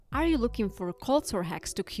Are you looking for cold sore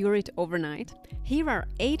hacks to cure it overnight? Here are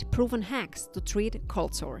 8 proven hacks to treat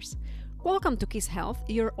cold sores. Welcome to Kiss Health,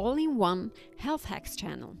 your all-in-one health hacks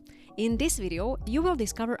channel. In this video, you will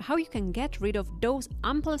discover how you can get rid of those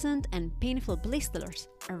unpleasant and painful blisters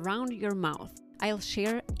around your mouth. I'll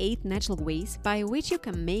share 8 natural ways by which you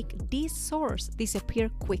can make these sores disappear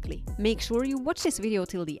quickly. Make sure you watch this video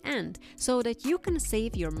till the end so that you can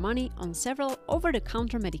save your money on several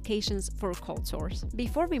over-the-counter medications for cold sores.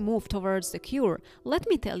 Before we move towards the cure, let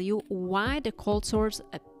me tell you why the cold sores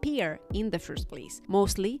appear in the first place.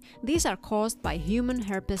 Mostly, these are caused by human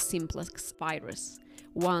herpes simplex virus.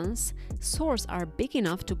 Once sores are big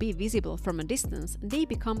enough to be visible from a distance, they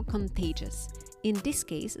become contagious. In this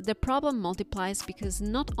case, the problem multiplies because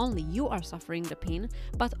not only you are suffering the pain,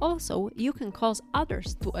 but also you can cause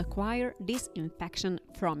others to acquire this infection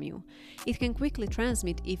from you. It can quickly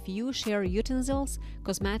transmit if you share utensils,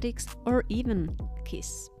 cosmetics, or even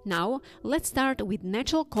kiss. Now, let's start with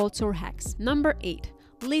natural cold sore hacks. Number 8.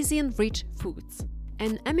 Lysine-rich foods.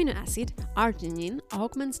 An amino acid, arginine,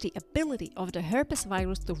 augments the ability of the herpes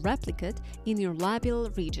virus to replicate in your labial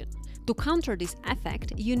region. To counter this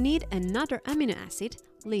effect, you need another amino acid,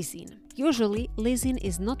 lysine. Usually, lysine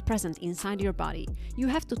is not present inside your body. You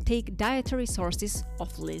have to take dietary sources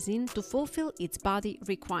of lysine to fulfill its body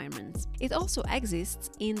requirements. It also exists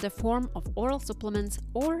in the form of oral supplements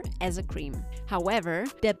or as a cream. However,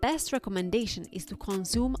 the best recommendation is to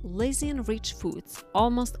consume lysine-rich foods.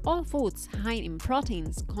 Almost all foods high in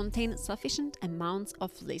proteins contain sufficient amounts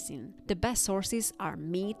of lysine. The best sources are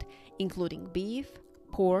meat, including beef,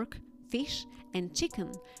 pork, fish and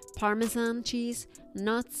chicken, Parmesan cheese,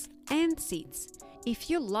 nuts and seeds. If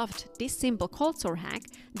you loved this simple cold sore hack,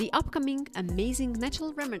 the upcoming amazing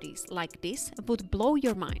natural remedies like this would blow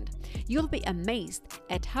your mind. You'll be amazed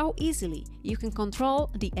at how easily you can control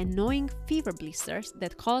the annoying fever blisters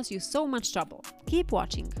that cause you so much trouble. Keep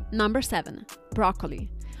watching. Number 7.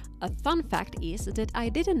 Broccoli. A fun fact is that I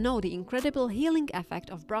didn't know the incredible healing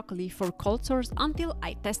effect of broccoli for cold sores until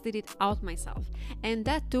I tested it out myself, and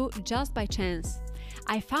that too just by chance.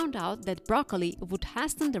 I found out that broccoli would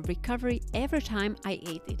hasten the recovery every time I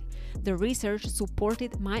ate it. The research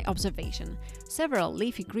supported my observation. Several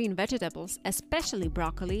leafy green vegetables, especially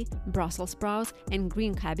broccoli, Brussels sprouts, and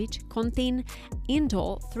green cabbage, contain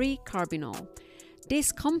indole 3-carbinol. This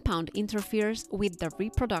compound interferes with the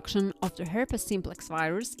reproduction of the herpes simplex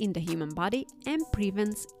virus in the human body and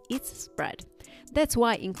prevents its spread. That's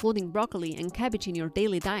why including broccoli and cabbage in your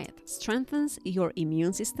daily diet strengthens your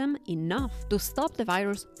immune system enough to stop the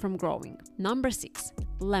virus from growing. Number 6.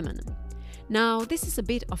 Lemon. Now, this is a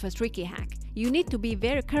bit of a tricky hack. You need to be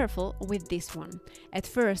very careful with this one. At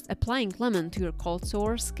first, applying lemon to your cold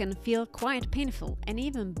sores can feel quite painful and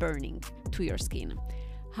even burning to your skin.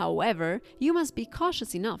 However, you must be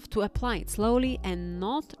cautious enough to apply it slowly and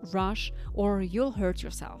not rush or you'll hurt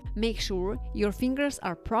yourself. Make sure your fingers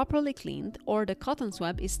are properly cleaned or the cotton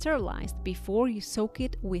swab is sterilized before you soak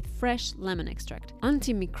it with fresh lemon extract.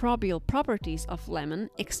 Antimicrobial properties of lemon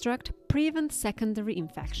extract prevent secondary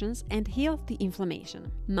infections and heal the inflammation.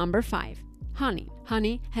 Number 5. Honey.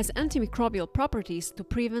 Honey has antimicrobial properties to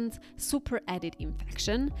prevent superadded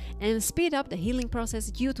infection and speed up the healing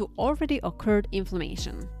process due to already occurred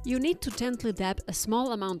inflammation. You need to gently dab a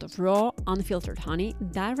small amount of raw, unfiltered honey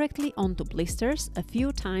directly onto blisters a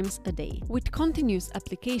few times a day. With continuous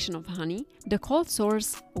application of honey, the cold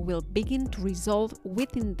sores will begin to resolve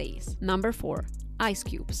within days. Number 4. Ice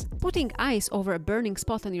cubes. Putting ice over a burning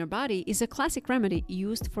spot on your body is a classic remedy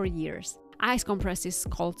used for years. Ice compresses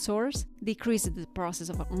cold sores, decreases the process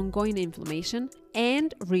of ongoing inflammation,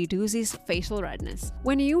 and reduces facial redness.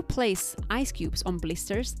 When you place ice cubes on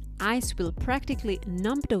blisters, ice will practically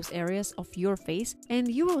numb those areas of your face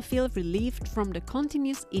and you will feel relieved from the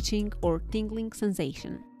continuous itching or tingling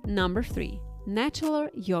sensation. Number 3. Natural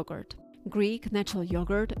yogurt. Greek natural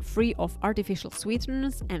yogurt, free of artificial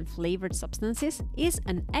sweeteners and flavored substances, is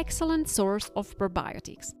an excellent source of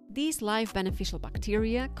probiotics. These live beneficial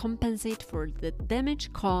bacteria compensate for the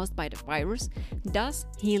damage caused by the virus, thus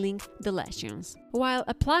healing the lesions. While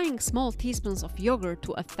applying small teaspoons of yogurt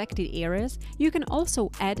to affected areas, you can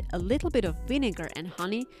also add a little bit of vinegar and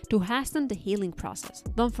honey to hasten the healing process.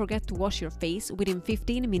 Don't forget to wash your face within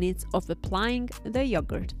 15 minutes of applying the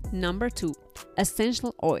yogurt. Number 2.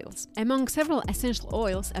 Essential oils. Among several essential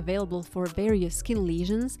oils available for various skin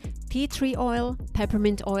lesions, tea tree oil,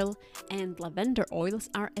 peppermint oil, and lavender oils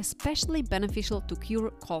are especially beneficial to cure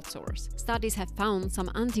cold sores. Studies have found some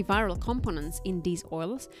antiviral components in these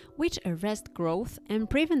oils which arrest growth and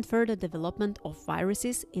prevent further development of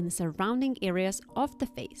viruses in surrounding areas of the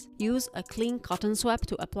face. Use a clean cotton swab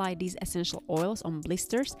to apply these essential oils on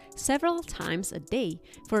blisters several times a day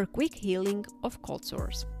for a quick healing of cold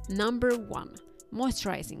sores. Number 1.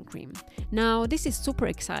 Moisturizing cream. Now this is super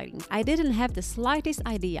exciting. I didn't have the slightest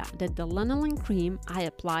idea that the lanolin cream I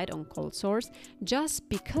applied on cold sores, just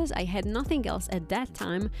because I had nothing else at that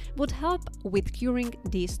time, would help with curing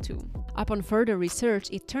these too. Upon further research,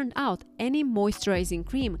 it turned out any moisturizing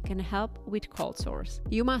cream can help with cold sores.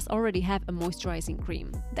 You must already have a moisturizing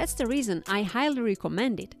cream. That's the reason I highly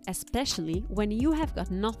recommend it, especially when you have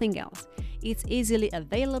got nothing else. It's easily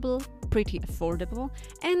available, pretty affordable,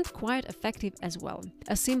 and quite effective as well.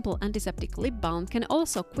 A simple antiseptic lip balm can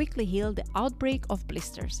also quickly heal the outbreak of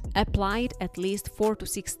blisters. Apply it at least 4 to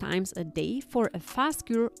 6 times a day for a fast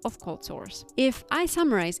cure of cold sores. If I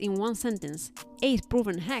summarize in one sentence, 8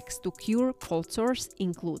 proven hacks to cure cold sores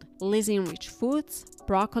include lysin-rich foods,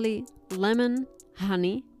 broccoli, lemon,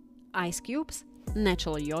 honey, ice cubes,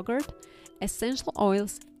 natural yogurt, essential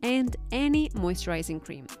oils, and any moisturizing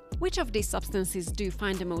cream. Which of these substances do you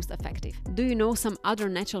find the most effective? Do you know some other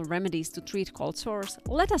natural remedies to treat cold sores?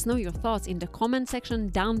 Let us know your thoughts in the comment section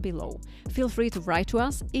down below. Feel free to write to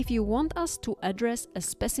us if you want us to address a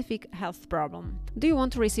specific health problem. Do you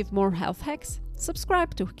want to receive more health hacks?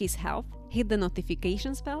 Subscribe to Kiss Health, hit the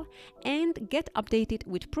notifications bell, and get updated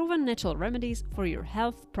with proven natural remedies for your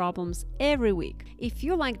health problems every week. If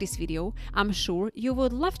you like this video, I'm sure you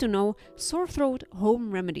would love to know sore throat home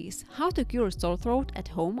remedies, how to cure sore throat at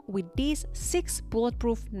home with these 6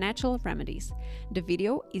 bulletproof natural remedies. The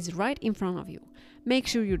video is right in front of you. Make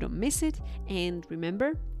sure you don't miss it, and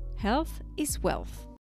remember, health is wealth.